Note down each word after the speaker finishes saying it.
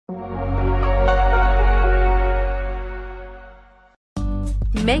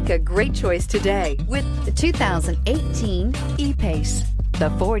Make a great choice today with the 2018 E-PACE. The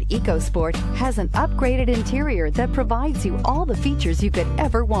Ford EcoSport has an upgraded interior that provides you all the features you could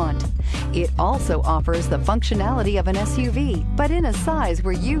ever want. It also offers the functionality of an SUV, but in a size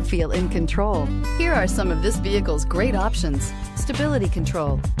where you feel in control. Here are some of this vehicle's great options: stability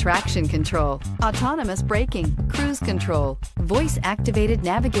control, traction control, autonomous braking, cruise control, voice-activated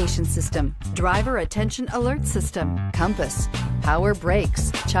navigation system, driver attention alert system, compass, power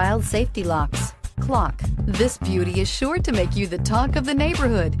brakes, child safety locks, clock. This beauty is sure to make you the talk of the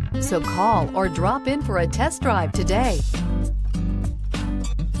neighborhood. So call or drop in for a test drive today.